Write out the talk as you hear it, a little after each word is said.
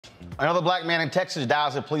Another black man in Texas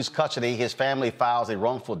dies in police custody. His family files a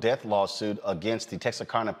wrongful death lawsuit against the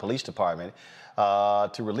Texarkana Police Department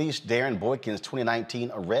to release Darren Boykin's 2019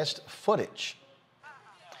 arrest footage.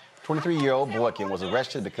 23-year-old Boykin was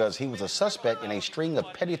arrested because he was a suspect in a string of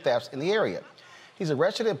petty thefts in the area. He's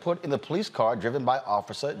arrested and put in the police car driven by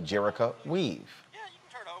Officer Jerica Weave. Yeah, you can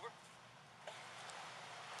turn over.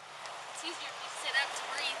 It's easier if you sit up to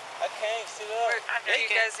breathe. I can't sit up. Do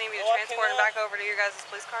you guys need me to transport him back over to your guys'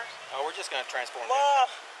 police cars? Oh, we're just going to transport him.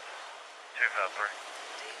 253.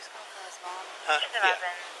 Huh? Yeah.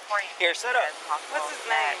 Here, sit up. What's his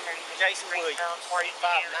name? Jason Williams.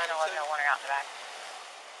 592.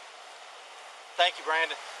 Thank you,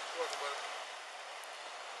 Brandon.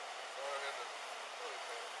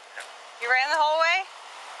 You ran the whole way?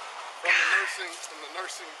 From the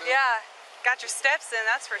nursing building. Yeah. Got your steps in,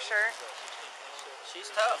 that's for sure. She's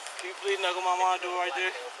tough. Can you please knuckle my mom door right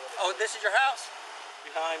there? Oh, this is your house?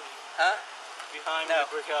 Behind me. Huh? Behind me, No.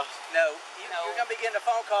 the brick house. No. You're going to be getting a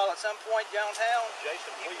phone call at some point downtown.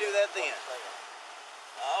 Jason, You can do that then.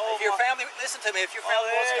 Oh, If your family, listen to me, if your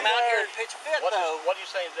family wants to come out here and pitch a fit, though. What are you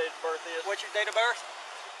saying the date of birth is? What's your date of birth?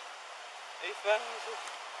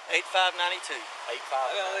 8592. 8592. 85.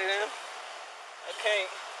 I gotta lay down. I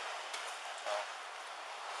can't.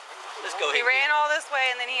 Let's go He ahead. ran all this way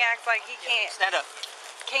and then he acts like he Stand up.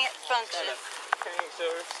 can't function. Stand up. Can't,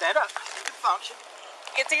 sir. Stand up. You can function.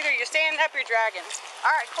 It's either you're standing up or you're dragging.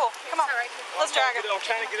 All right, cool. Come on. Let's drag him. I'm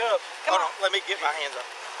trying to get up. Come Hold on. on. Let me get my hands up.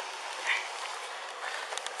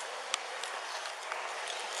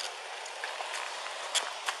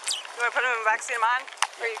 You want to put him in the backseat of mine?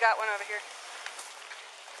 Or you got one over here?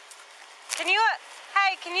 Can you,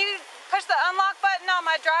 hey, can you push the unlock button on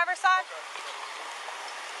my driver's side?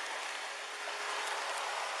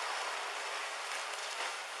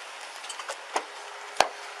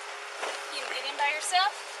 You can get in by yourself?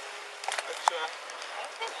 Let's try.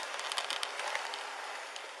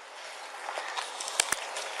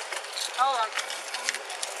 Hold on.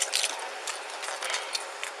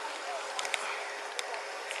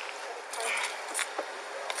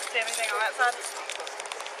 Do you have anything on that side?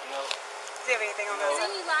 No. Do you have anything on that side?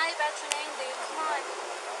 Didn't you lie about your name, dude? Come on.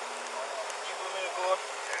 You put me in the car?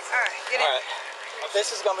 All right, get in. All right.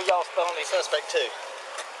 This is going to be y'all's felony suspect, too.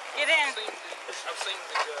 Get in. I've seen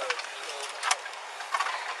the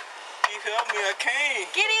You help me, I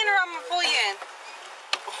can't. Get in or I'm going to pull you in.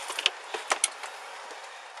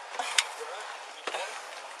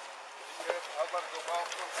 I'm about to go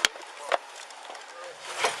off.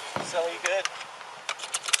 So, you good?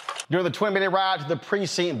 During the 20-minute ride to the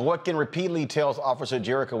precinct, Boykin repeatedly tells Officer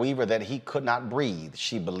Jerica Weaver that he could not breathe.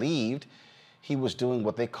 She believed he was doing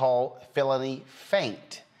what they call felony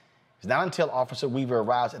faint. It's not until Officer Weaver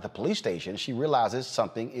arrives at the police station she realizes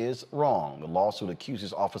something is wrong. The lawsuit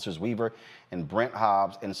accuses Officers Weaver and Brent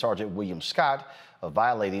Hobbs and Sergeant William Scott of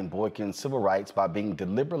violating Boykin's civil rights by being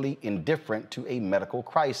deliberately indifferent to a medical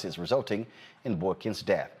crisis, resulting in Boykin's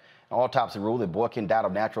death. An autopsy ruled that Boykin died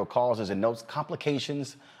of natural causes and notes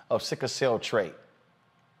complications of sickle cell trait.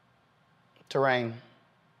 Terrain.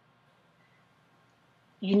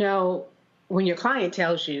 You know, when your client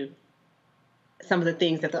tells you some of the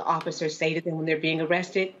things that the officers say to them when they're being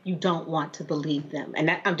arrested, you don't want to believe them. And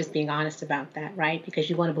I'm just being honest about that, right? Because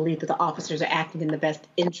you want to believe that the officers are acting in the best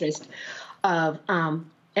interest of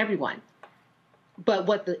everyone. But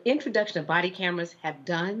what the introduction of body cameras have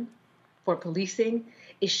done for policing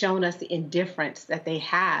is shown us the indifference that they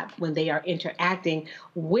have when they are interacting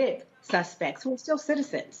with suspects who are still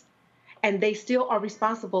citizens. And they still are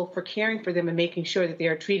responsible for caring for them and making sure that they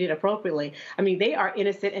are treated appropriately. I mean, they are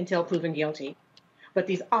innocent until proven guilty. But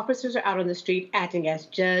these officers are out on the street acting as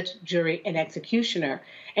judge, jury, and executioner.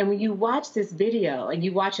 And when you watch this video and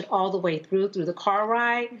you watch it all the way through the car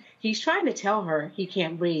ride, he's trying to tell her he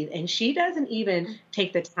can't breathe. And she doesn't even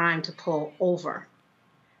take the time to pull over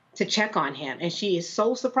to check on him. And she is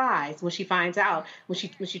so surprised when she finds out, when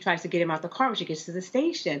she tries to get him out the car when she gets to the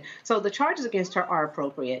station. So the charges against her are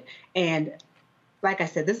appropriate. And like I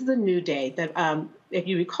said, this is a new day. That if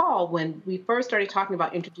you recall, when we first started talking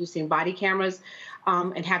about introducing body cameras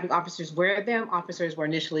and having officers wear them, officers were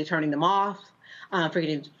initially turning them off,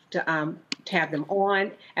 forgetting to have them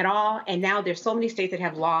on at all. And now there's so many states that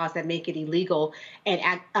have laws that make it illegal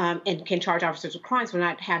and can charge officers with crimes for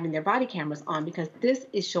not having their body cameras on, because this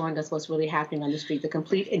is showing us what's really happening on the street, the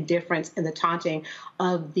complete indifference and the taunting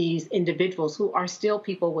of these individuals who are still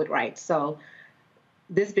people with rights. So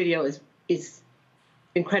this video is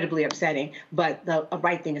incredibly upsetting, but the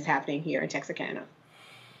right thing is happening here in Texarkana.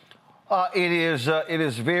 It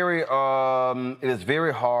is very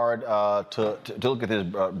hard to look at this,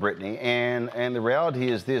 Brittany, and the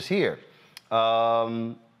reality is this here.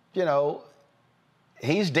 You know,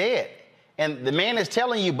 he's dead, and the man is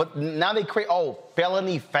telling you, but now they create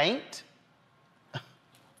felony feint.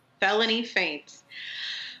 Felony feint.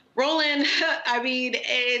 Roland, I mean,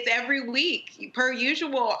 it's every week. Per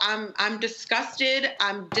usual, I'm disgusted,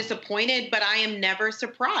 I'm disappointed, but I am never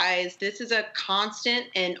surprised. This is a constant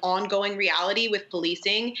and ongoing reality with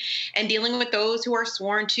policing and dealing with those who are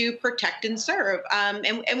sworn to protect and serve.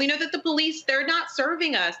 And we know that the police, they're not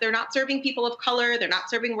serving us. They're not serving people of color. They're not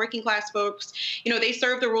serving working class folks. You know, they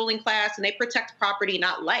serve the ruling class and they protect property,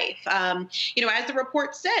 not life. You know, as the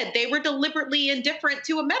report said, they were deliberately indifferent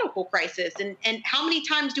to a medical crisis. And how many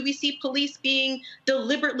times do we see police being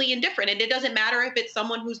deliberately indifferent? And it doesn't matter if it's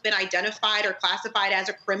someone who's been identified or classified as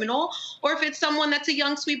a criminal, or if it's someone that's a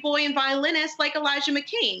young sweet boy and violinist like Elijah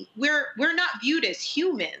McCain. We're not viewed as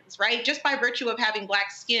humans, right? Just by virtue of having black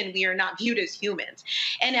skin, we are not viewed as humans.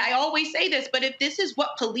 And I always say this, but if this is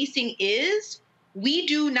what policing is, we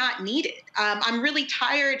do not need it. I'm really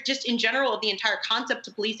tired just in general of the entire concept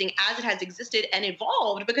of policing as it has existed and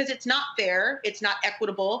evolved, because it's not fair, it's not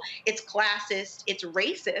equitable, it's classist, it's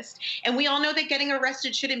racist. And we all know that getting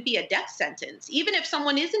arrested shouldn't be a death sentence, even if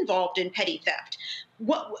someone is involved in petty theft.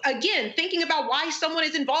 Again, thinking about why someone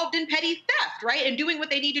is involved in petty theft, right? And doing what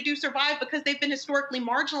they need to do to survive because they've been historically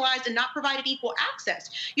marginalized and not provided equal access.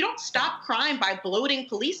 You don't stop crime by bloating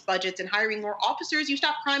police budgets and hiring more officers. You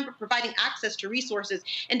stop crime by providing access to resources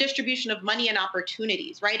and distribution of money and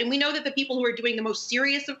opportunities, right? And we know that the people who are doing the most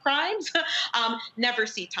serious of crimes never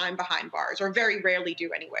see time behind bars, or very rarely do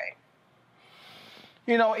anyway.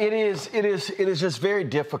 You know, it is just very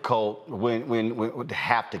difficult when to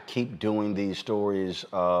have to keep doing these stories,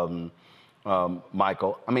 Michael.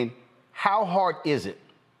 I mean, how hard is it?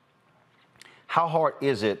 How hard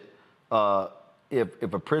is it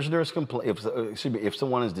if a prisoner is if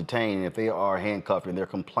someone is detained, if they are handcuffed and they're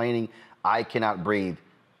complaining, I cannot breathe,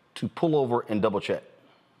 to pull over and double check?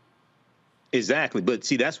 Exactly, but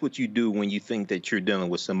see, that's what you do when you think that you're dealing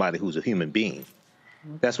with somebody who's a human being.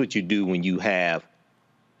 That's what you do when you have.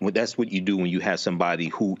 That's what you do when you have somebody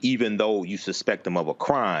who, even though you suspect them of a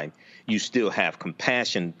crime, you still have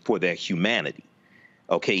compassion for their humanity.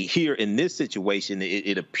 Okay, here in this situation,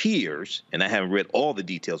 it appears, and I haven't read all the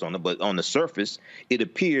details on it, but on the surface, it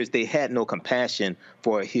appears they had no compassion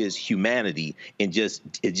for his humanity and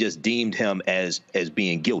it just deemed him as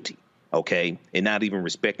being guilty. Okay, and not even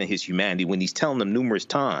respecting his humanity when he's telling them numerous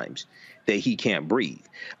times that he can't breathe.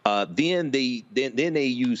 Then they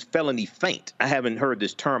use felony feint. I haven't heard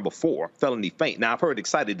this term before, felony feint. Now, I've heard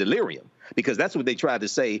excited delirium, because that's what they tried to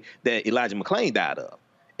say that Elijah McClain died of.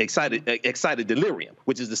 Excited delirium,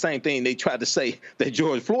 which is the same thing they tried to say that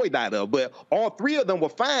George Floyd died of. But all three of them were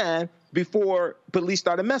fine before police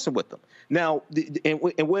started messing with them. Now,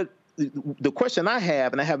 what the question I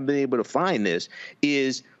have, and I haven't been able to find this,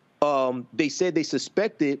 is they said they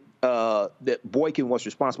suspected that Boykin was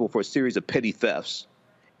responsible for a series of petty thefts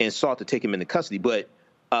and sought to take him into custody. But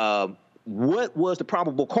what was the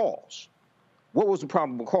probable cause? What was the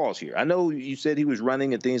probable cause here? I know you said he was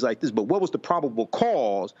running and things like this, but what was the probable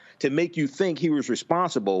cause to make you think he was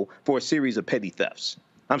responsible for a series of petty thefts?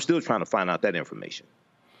 I'm still trying to find out that information.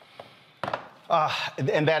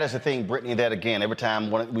 And that is the thing, Brittany, that again, every time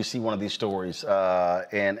we see one of these stories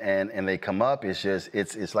and they come up,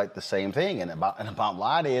 it's like the same thing. And the bottom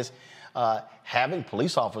line is having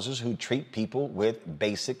police officers who treat people with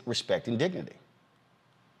basic respect and dignity.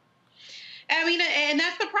 I mean, and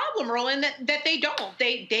that's the problem, Roland, that they don't.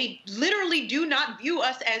 They literally do not view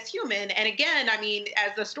us as human. And again, I mean,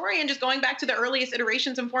 as a historian, just going back to the earliest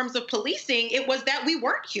iterations and forms of policing, it was that we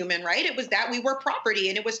weren't human, right? It was that we were property,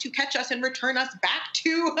 and it was to catch us and return us back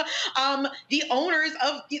to the owners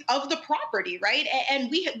of the property, right?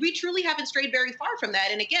 And we truly haven't strayed very far from that.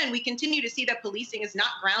 And again, we continue to see that policing is not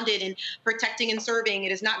grounded in protecting and serving.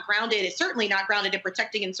 It is not grounded. It's certainly not grounded in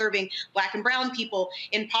protecting and serving Black and brown people,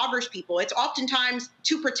 impoverished people. It's oftentimes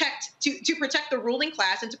to protect the ruling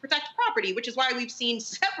class and to protect property, which is why we've seen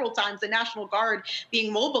several times the National Guard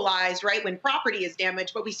being mobilized, right, when property is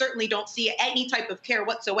damaged, but we certainly don't see any type of care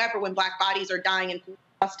whatsoever when Black bodies are dying in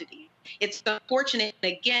custody. It's unfortunate,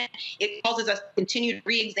 and again, it causes us to continue to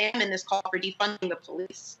re-examine this call for defunding the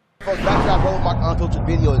police. Folks, back to that Roland Mark Unfiltered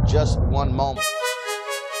video in just one moment.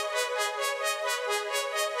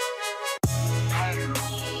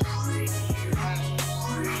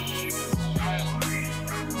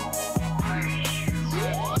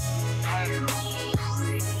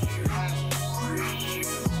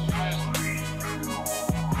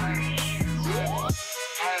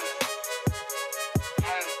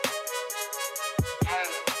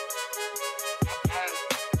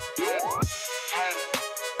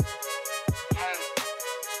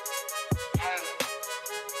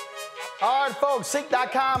 All right, folks,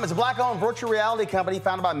 CEEK.com is a black-owned virtual reality company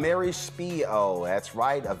founded by Mary Spio. That's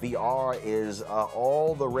right, VR is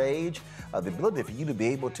all the rage. The ability for you to be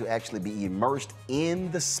able to actually be immersed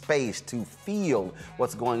in the space to feel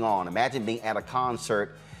what's going on. Imagine being at a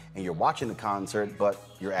concert and you're watching the concert, but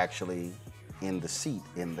you're actually in the seat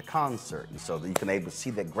in the concert. And so that you can able to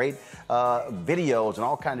see that great videos and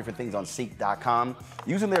all kinds of different things on CEEK.com.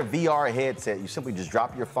 Using their VR headset, you simply just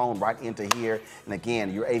drop your phone right into here. And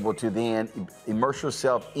again, you're able to then immerse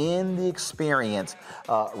yourself in the experience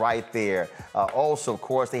right there. Also, of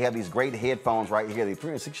course, they have these great headphones right here, the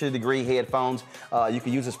 360-degree headphones. You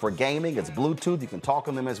can use this for gaming. It's Bluetooth. You can talk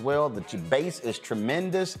on them as well. The bass is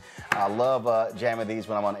tremendous. I love jamming these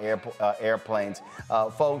when I'm on airplanes.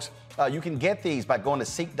 Folks, you can get these by going to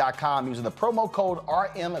CEEK.com using the promo code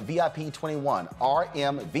RMVIP21,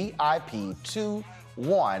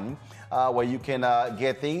 RMVIP21, where you can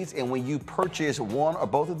get these. And when you purchase one or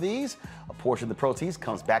both of these, a portion of the proceeds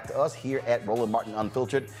comes back to us here at Roland Martin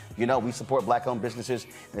Unfiltered. You know, we support black-owned businesses,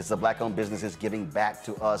 and it's the black-owned businesses giving back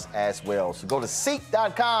to us as well. So go to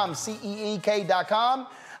CEEK.com, CEEK.com,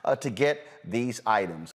 to get these items.